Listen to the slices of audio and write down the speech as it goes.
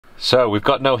So we've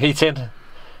got no heating,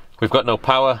 we've got no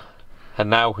power,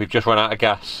 and now we've just run out of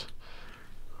gas.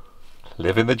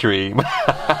 Living the dream. So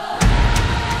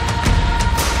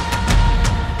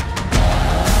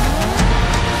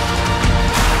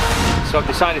I've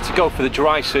decided to go for the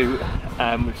dry suit.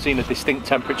 We've seen a distinct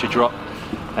temperature drop.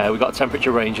 We've got a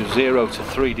temperature range of 0 to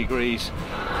 3 degrees.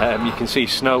 You can see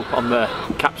snow on the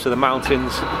caps of the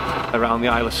mountains around the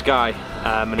Isle of Skye,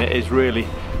 and it is really,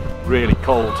 really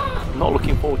cold. I'm not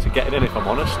looking forward to getting in, if I'm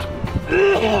honest.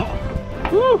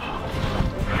 Woo.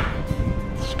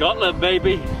 Scotland,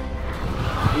 baby!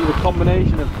 The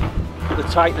combination of the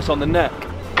tightness on the neck,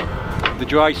 the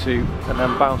dry suit, and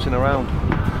then bouncing around.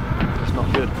 It's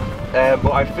not good.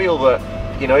 But I feel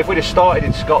that, you know, if we'd have started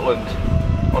in Scotland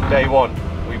on day one,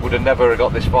 we would have never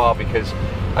got this far, because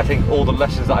I think all the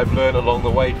lessons that I've learned along the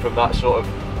way, from that sort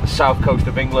of the south coast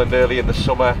of England early in the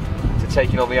summer to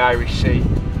taking on the Irish Sea,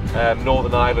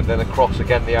 Northern Ireland, then across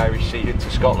again the Irish Sea into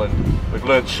Scotland, we've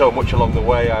learned so much along the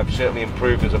way. I've certainly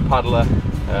improved as a paddler.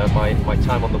 My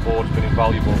time on the board has been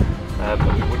invaluable, but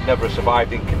we would never have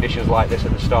survived in conditions like this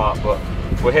at the start. But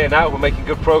we're here now, we're making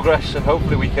good progress, and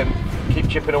hopefully we can keep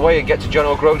chipping away and get to John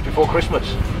O'Groats before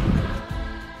Christmas.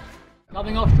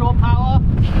 Coming off shore power.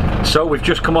 So we've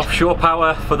just come off shore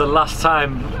power for the last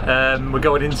time. We're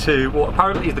going into what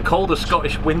apparently is the coldest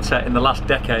Scottish winter in the last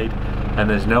decade, and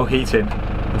there's no heating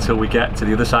until we get to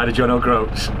the other side of John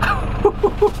O'Groats.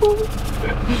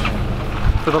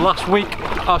 For the last week,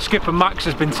 our skipper Max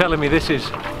has been telling me this is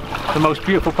the most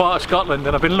beautiful part of Scotland,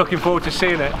 and I've been looking forward to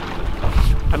seeing it.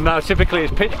 And now typically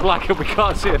it's pitch black and we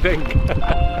can't see a thing.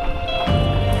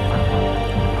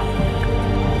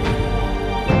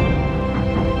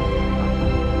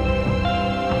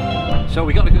 So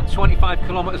we got a good 25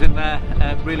 kilometres in there,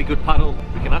 really good paddle.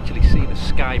 We can actually see the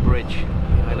Skye Bridge,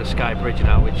 the Isle of Skye Bridge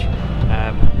now, which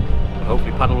we'll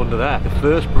hopefully paddle under there. The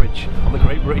first bridge on the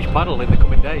Great British Paddle in the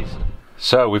coming days.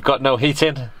 So we've got no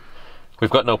heating, we've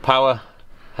got no power,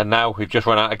 and now we've just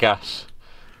run out of gas.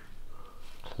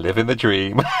 Living the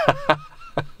dream.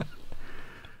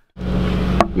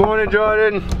 Morning,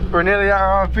 Jordan. We're nearly at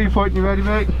our RP point. You ready,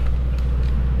 mate?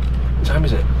 What time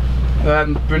is it? We're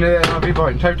nearly at our RP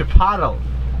point. Time to paddle.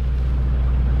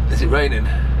 Is it raining?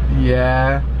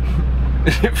 Yeah.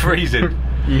 Is it freezing?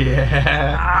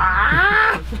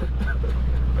 Yeah.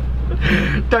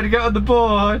 Time to get on the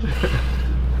board.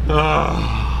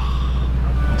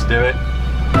 Oh, let's do it.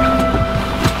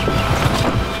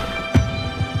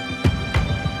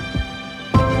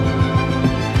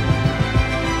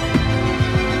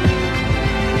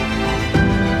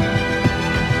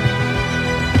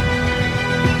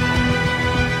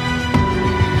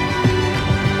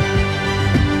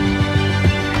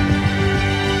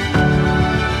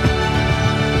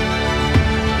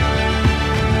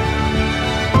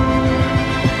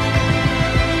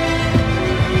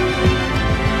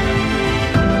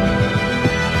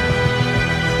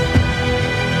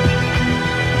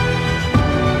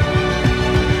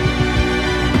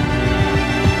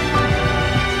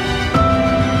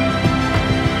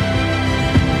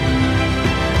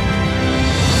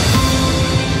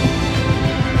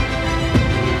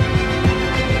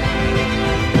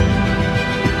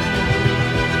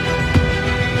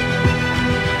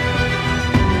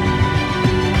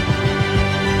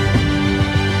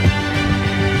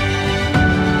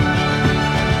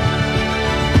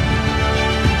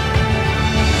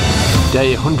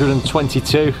 Day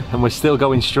 122 and we're still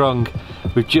going strong.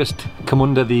 We've just come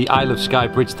under the Isle of Skye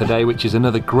Bridge today, which is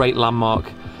another great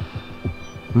landmark.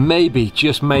 Maybe,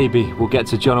 just maybe, we'll get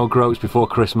to John O'Groats before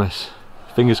Christmas.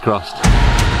 Fingers crossed.